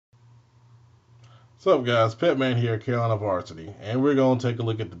What's up, guys? Pepman here, Carolina Varsity, and we're going to take a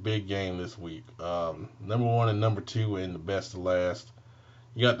look at the big game this week. Number one and number two in the best of last.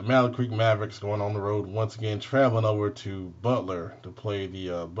 You got the Mallard Creek Mavericks going on the road once again, traveling over to Butler to play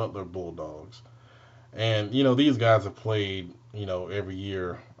the Butler Bulldogs. And, these guys have played, every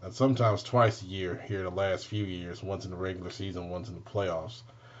year, and sometimes twice a year here the last few years, once in the regular season, once in the playoffs.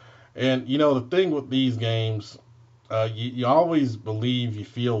 And, the thing with these games, you always believe you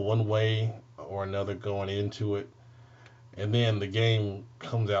feel one way or another going into it, and then the game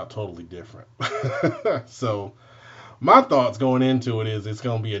comes out totally different. So my thoughts going into it is it's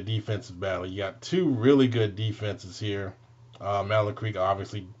going to be a defensive battle. You got two really good defenses here. Mallard Creek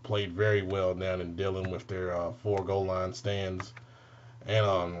obviously played very well down in Dillon with their four goal line stands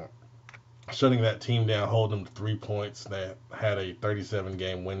and shutting that team down, holding them to 3 points. That had a 37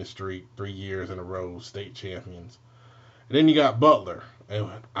 game winning streak, 3 years in a row, state champions. And then you got Butler. And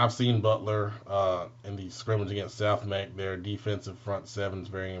I've seen Butler in the scrimmage against South Mac. Their defensive front seven is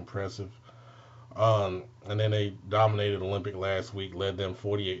very impressive. And then they dominated Olympic last week, led them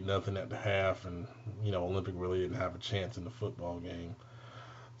 48-0 at the half, and Olympic really didn't have a chance in the football game.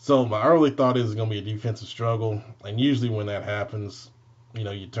 So my early thought is it's going to be a defensive struggle, and usually when that happens,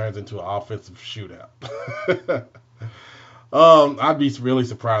 it turns into an offensive shootout. I'd be really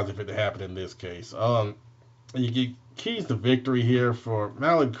surprised if it happened in this case. You get keys to victory here for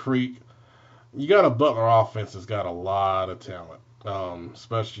Mallard Creek. You got a Butler offense that's got a lot of talent,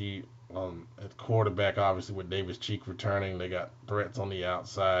 especially at quarterback, obviously with Davis Cheek returning. They got threats on the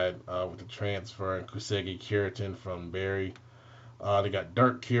outside with the transfer and Kusegi Curitin from Barry. They got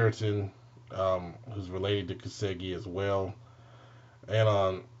Dirk Curitin, who's related to Kusegi as well.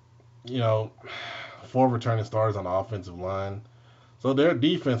 And, four returning starters on the offensive line. So their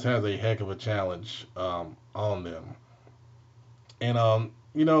defense has a heck of a challenge on them. And,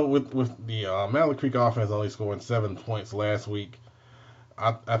 with the Mallard Creek offense only scoring 7 points last week,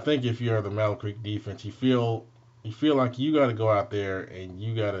 I think if you're the Mallard Creek defense, you feel like you got to go out there and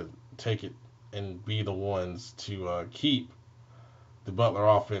you got to take it and be the ones to keep the Butler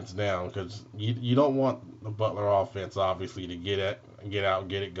offense down, because you don't want the Butler offense obviously to get out,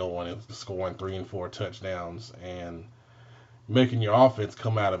 get it going, and scoring 3 and 4 touchdowns and making your offense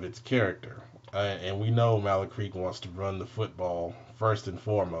come out of its character. And we know Mallard Creek wants to run the football first and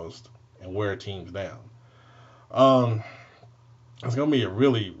foremost and wear teams down. It's going to be a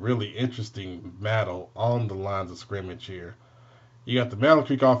really, really interesting battle on the lines of scrimmage here. You got the Mallard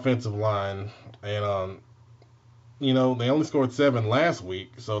Creek offensive line, and they only scored 7 last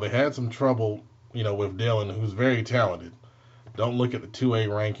week, so they had some trouble, with Dillon, who's very talented. Don't look at the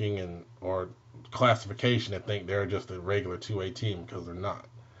 2A ranking or classification and think they're just a regular 2A team, because they're not.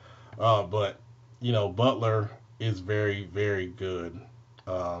 But Butler is very, very good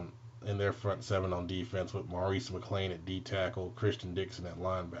in their front seven on defense with Maurice McLean at D tackle, Christian Dixon at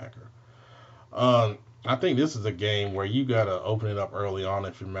linebacker. I think this is a game where you got to open it up early on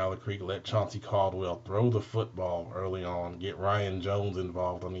if you're Mallard Creek. Let Chauncey Caldwell throw the football early on. Get Ryan Jones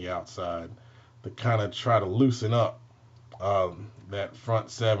involved on the outside to kind of try to loosen up that front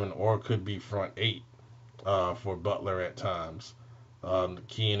seven, or it could be front eight for Butler at times,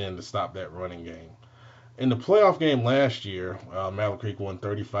 keying in to stop that running game. In the playoff game last year, Mallard Creek won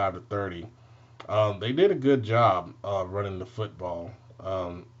 35-30. They did a good job running the football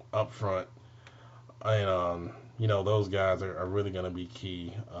up front, and those guys are really going to be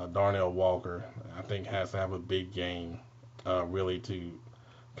key. Darnell Walker, I think, has to have a big game really to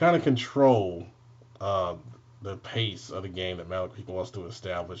kind of control the pace of the game that Mallard Creek wants to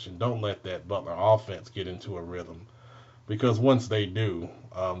establish, and don't let that Butler offense get into a rhythm, because once they do,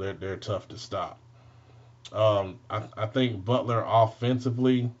 they're tough to stop. I think Butler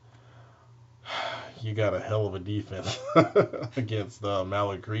offensively, you got a hell of a defense against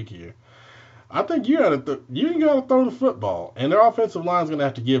Mallard Creek here. I think you gotta throw the football, and their offensive line is gonna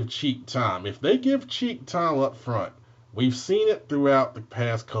have to give Cheek time. If they give Cheek time up front, we've seen it throughout the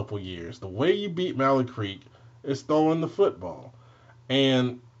past couple years. The way you beat Mallard Creek is throwing the football,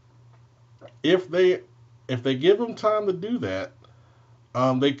 and if they give them time to do that,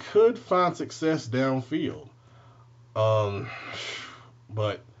 they could find success downfield.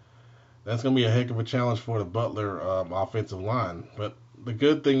 But that's going to be a heck of a challenge for the Butler offensive line. But the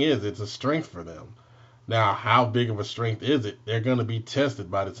good thing is it's a strength for them. Now, how big of a strength is it? They're going to be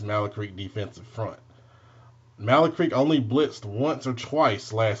tested by this Mallard Creek defensive front. Mallard Creek only blitzed once or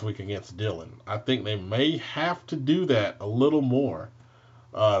twice last week against Dillon. I think they may have to do that a little more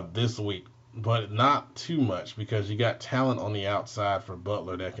this week, but not too much, because you got talent on the outside for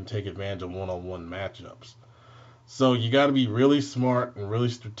Butler that can take advantage of one-on-one matchups. So you got to be really smart and really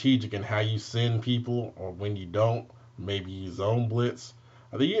strategic in how you send people, or when you don't, maybe use zone blitz.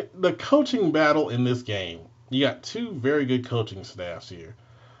 The coaching battle in this game, you got two very good coaching staffs here.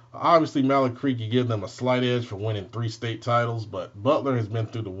 Obviously, Mallard Creek, you give them a slight edge for winning 3 state titles, but Butler has been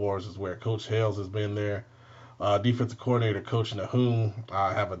through the wars, is where Coach Hales has been there. Defensive coordinator Coach Nahum,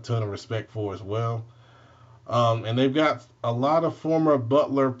 I have a ton of respect for as well. And they've got a lot of former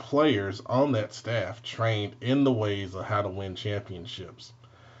Butler players on that staff trained in the ways of how to win championships.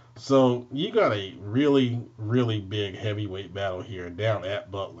 So you got a really, really big heavyweight battle here down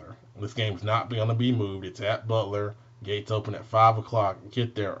at Butler. This game's not going to be moved. It's at Butler. Gates open at 5 o'clock.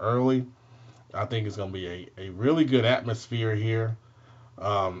 Get there early. I think it's going to be a really good atmosphere here.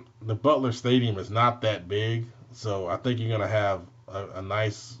 The Butler Stadium is not that big, so I think you're going to have a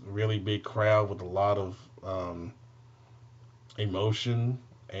nice, really big crowd with a lot of emotion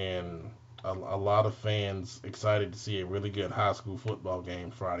and lot of fans excited to see a really good high school football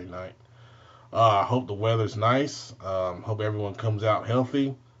game Friday night. I hope the weather's nice. Hope everyone comes out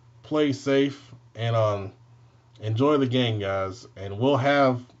healthy, play safe, and enjoy the game, guys. And we'll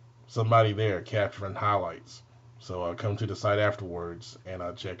have somebody there capturing highlights. So come to the site afterwards and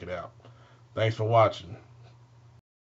check it out. Thanks for watching.